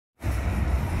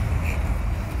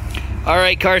All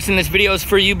right, Carson, this video is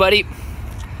for you, buddy.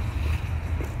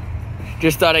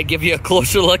 Just thought I'd give you a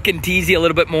closer look and tease you a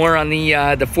little bit more on the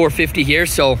 450 here.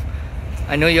 So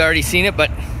I know you already seen it,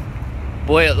 but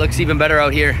boy, it looks even better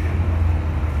out here.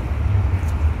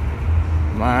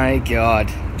 My God.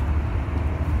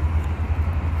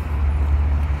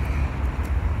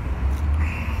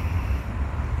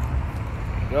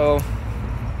 There you go.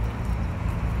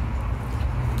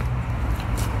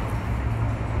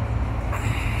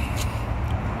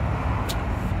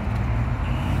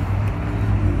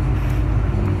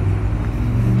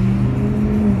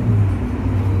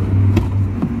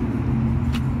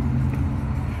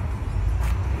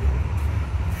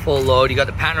 Full load. You got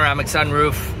the panoramic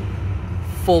sunroof,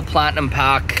 full platinum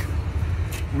pack,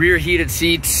 rear heated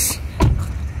seats,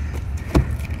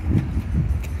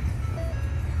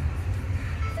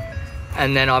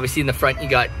 and then obviously in the front you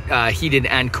got heated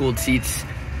and cooled seats,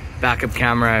 backup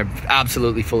camera,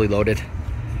 absolutely fully loaded.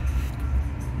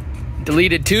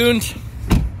 Deleted tunes,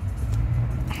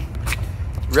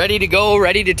 ready to go,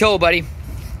 ready to tow, buddy.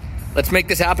 Let's make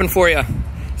this happen for you.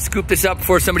 Scoop this up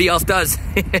before somebody else does.